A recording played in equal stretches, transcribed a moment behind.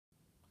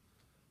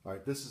All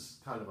right, this is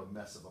kind of a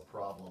mess of a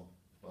problem,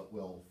 but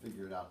we'll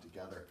figure it out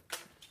together.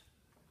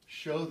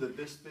 Show that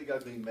this big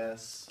ugly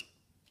mess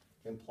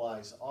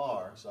implies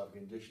R, so I have a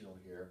conditional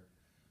here,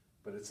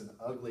 but it's an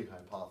ugly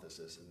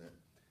hypothesis, isn't it?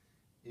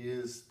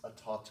 Is a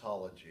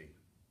tautology.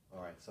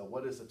 All right, so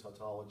what is a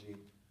tautology?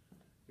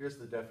 Here's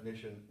the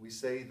definition. We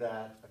say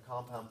that a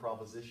compound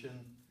proposition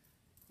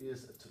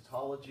is a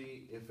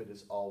tautology if it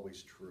is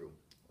always true.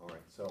 All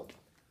right, so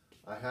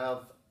I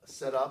have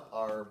set up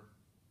our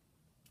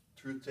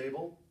truth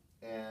table,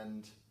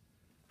 and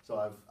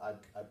so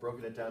I've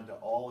broken it down to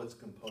all its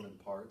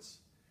component parts.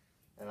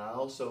 And I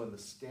also, in the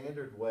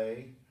standard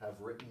way, have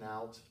written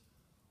out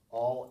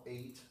all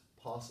 8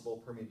 possible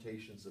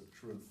permutations of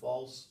true and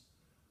false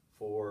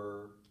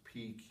for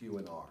P, Q,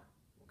 and R,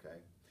 okay?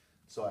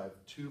 So I have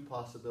 2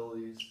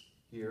 possibilities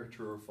here,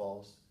 true or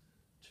false,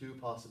 2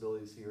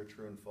 possibilities here,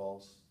 true and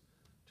false,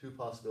 2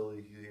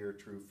 possibilities here,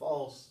 true,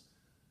 false,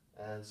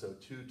 and so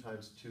 2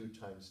 times 2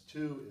 times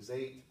 2 is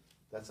 8.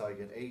 That's how I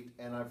get 8,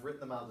 and I've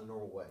written them out in the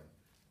normal way.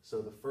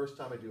 So the first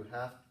time I do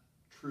half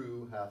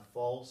true, half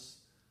false,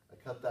 I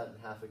cut that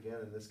in half again.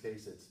 In this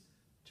case, it's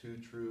 2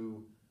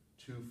 true,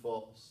 2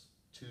 false,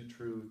 2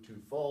 true,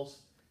 2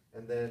 false,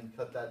 and then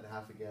cut that in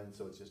half again,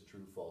 so it's just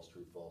true, false,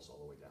 all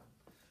the way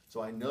down.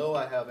 So I know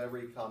I have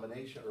every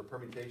combination, or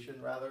permutation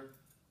rather,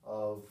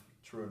 of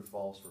true and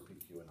false for P,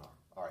 Q, and R.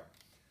 All right.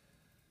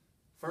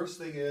 First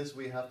thing is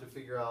we have to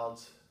figure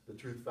out the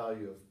truth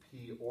value of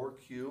P or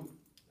Q,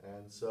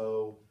 and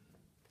so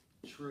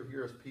true,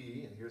 here's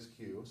P and here's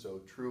Q, so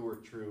true or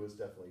true is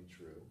definitely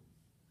true.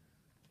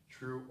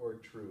 True or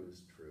true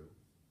is true.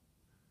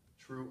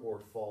 True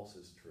or false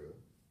is true.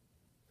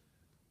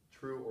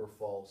 True or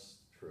false,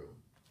 true.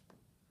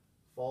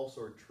 False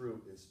or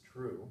true is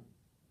true.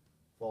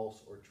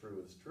 False or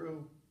true is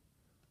true.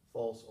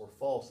 False or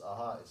false,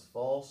 is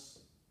false.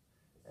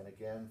 And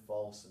again,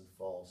 false and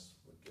false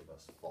would give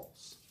us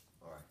false.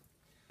 All right.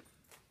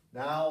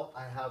 Now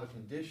I have a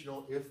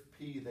conditional if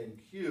P then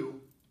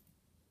Q.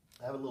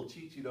 I have a little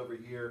cheat sheet over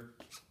here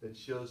that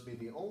shows me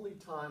the only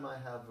time I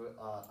have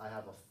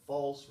a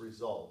false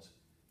result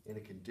in a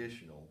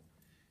conditional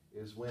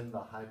is when the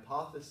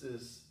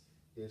hypothesis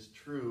is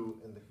true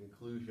and the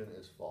conclusion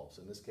is false.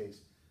 In this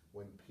case,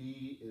 when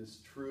P is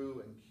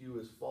true and Q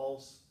is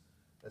false,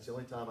 that's the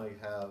only time I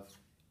have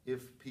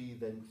if P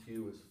then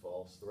Q is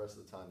false. The rest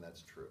of the time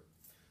that's true.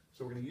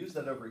 So we're going to use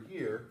that over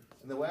here.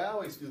 And the way I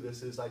always do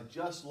this is I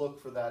just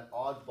look for that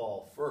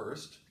oddball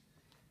first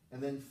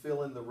and then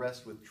fill in the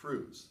rest with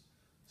trues.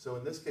 So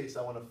in this case,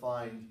 I want to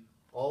find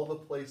all the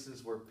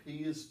places where P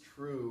is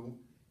true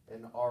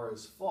and R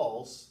is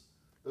false.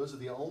 Those are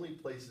the only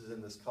places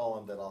in this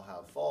column that I'll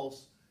have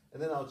false.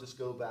 And then I'll just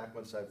go back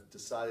once I've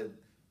decided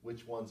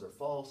which ones are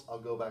false. I'll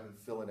go back and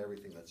fill in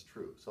everything that's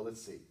true. So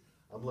let's see.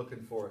 I'm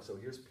looking for, so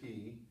here's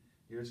P,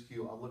 here's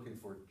Q. I'm looking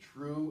for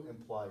true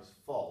implies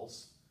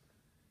false.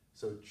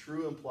 So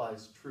true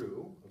implies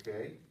true,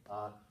 okay?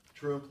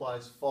 True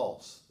implies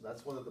false.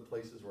 That's one of the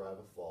places where I have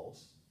a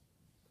false.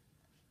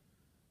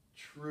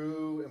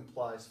 True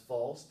implies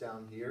false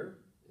down here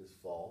is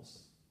false.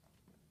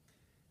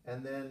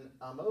 And then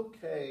I'm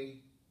okay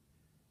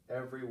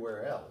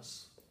everywhere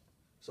else.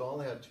 So I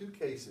only have 2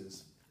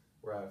 cases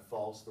where I have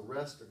false. The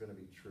rest are going to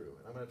be true.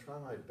 And I'm going to try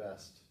my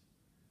best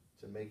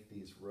to make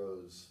these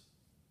rows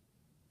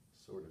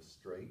sort of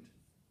straight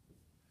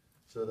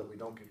so that we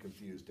don't get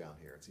confused down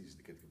here. It's easy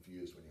to get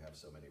confused when you have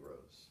so many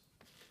rows.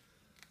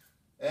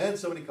 And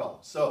so many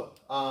columns. So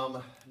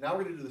now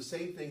we're going to do the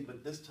same thing,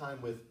 but this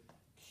time with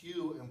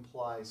Q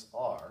implies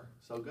R.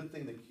 So a good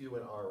thing that Q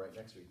and R are right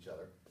next to each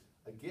other.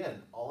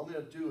 Again, all I'm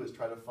going to do is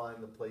try to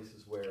find the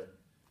places where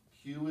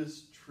Q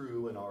is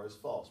true and R is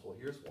false. Well,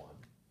 here's one.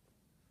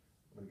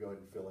 I'm going to go ahead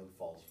and fill in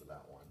false for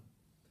that one.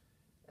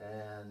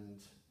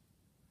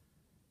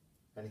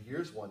 And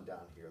here's one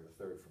down here, the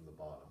third from the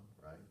bottom,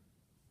 right?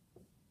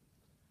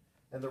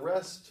 And the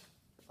rest,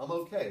 I'm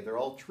okay. They're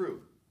all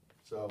true.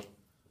 So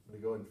I'm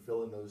going to go ahead and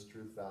fill in those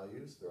truth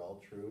values. They're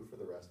all true for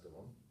the rest of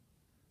them.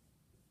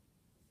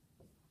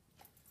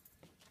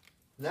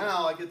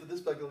 Now I get that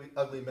this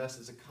ugly mess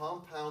is a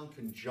compound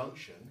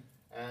conjunction,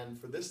 and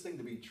for this thing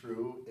to be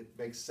true, it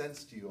makes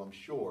sense to you, I'm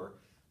sure,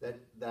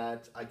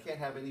 that I can't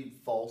have any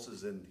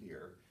falses in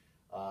here.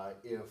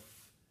 If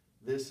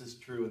this is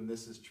true and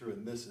this is true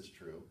and this is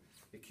true,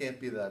 it can't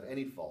be that I have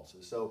any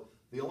falses. So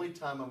the only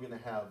time I'm going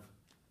to have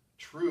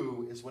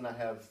true is when I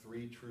have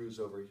 3 trues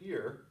over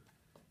here.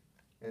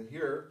 And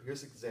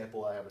here's an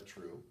example, I have a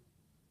true.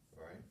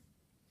 All right.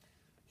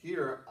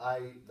 Here,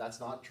 that's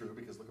not true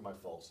because look at my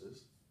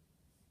falses.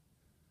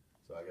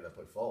 So I got to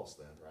put false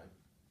then, right?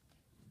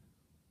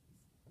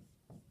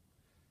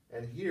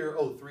 And here,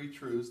 3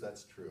 trues,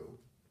 that's true.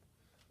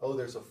 Oh,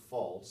 there's a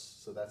false,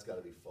 so that's got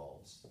to be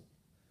false.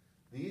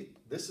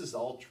 This is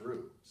all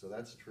true, so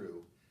that's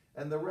true.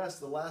 And the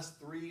rest, the last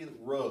 3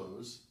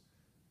 rows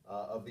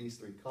of these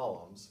 3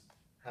 columns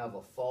have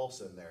a false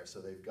in there, so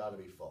they've got to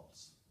be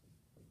false.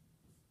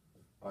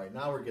 All right,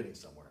 now we're getting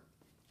somewhere.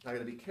 Now I got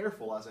to be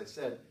careful, as I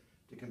said,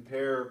 to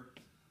compare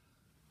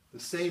the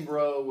same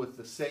row with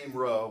the same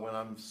row when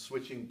I'm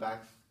switching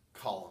back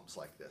columns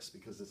like this,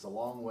 because it's a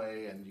long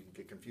way and you can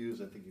get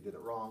confused and think you did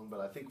it wrong, but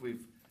I think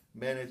we've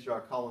managed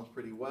our columns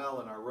pretty well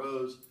and our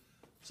rows.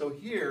 So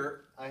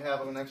here I have,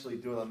 I'm going to actually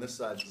do it on this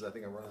side because I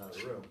think I'm running out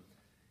of room.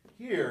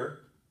 Here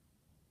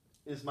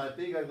is my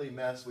big ugly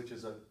mess, which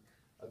is a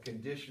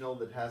conditional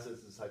that has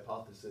as its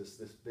hypothesis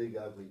this big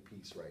ugly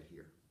piece right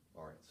here.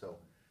 All right, so,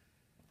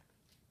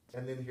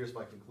 and then here's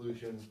my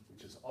conclusion,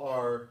 which is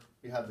R.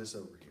 We have this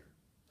over here.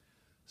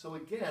 So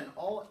again,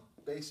 all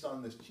based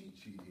on this cheat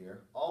sheet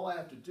here, all I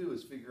have to do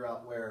is figure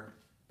out where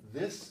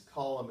this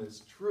column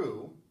is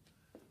true,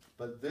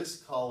 but this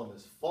column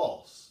is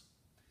false.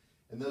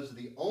 And those are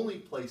the only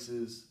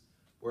places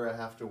where I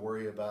have to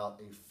worry about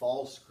a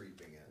false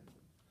creeping in.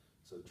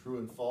 So true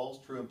and false,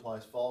 true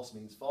implies false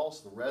means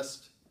false, the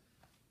rest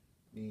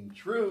mean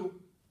true.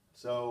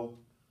 So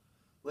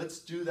let's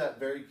do that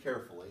very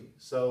carefully.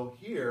 So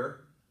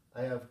here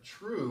I have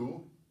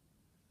true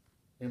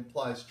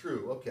implies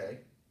true, okay.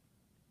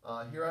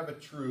 Here I have a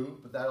true,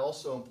 but that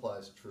also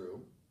implies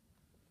true.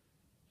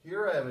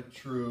 Here I have a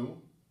true,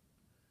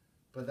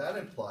 but that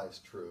implies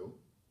true.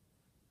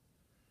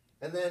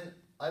 And then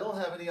I don't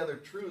have any other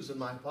truths in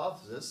my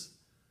hypothesis,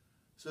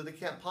 so they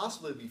can't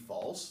possibly be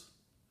false.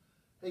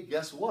 Hey,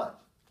 guess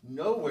what?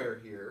 Nowhere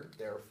here,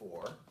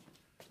 therefore,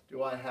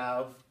 do I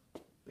have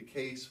the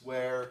case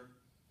where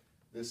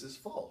this is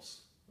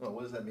false. Well,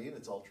 what does that mean?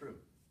 It's all true.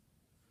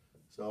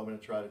 So I'm going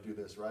to try to do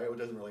this right. It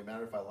doesn't really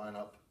matter if I line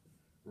up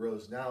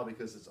rows now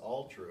because it's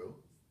all true.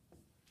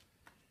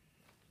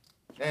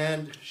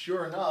 And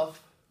sure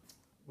enough,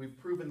 we've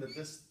proven that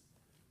this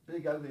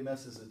big ugly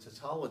mess is a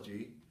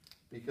tautology,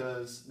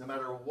 because no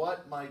matter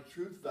what my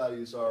truth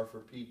values are for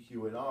P,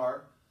 Q, and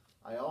R,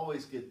 I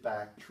always get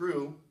back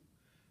true,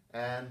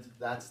 and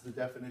that's the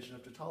definition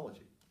of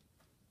tautology.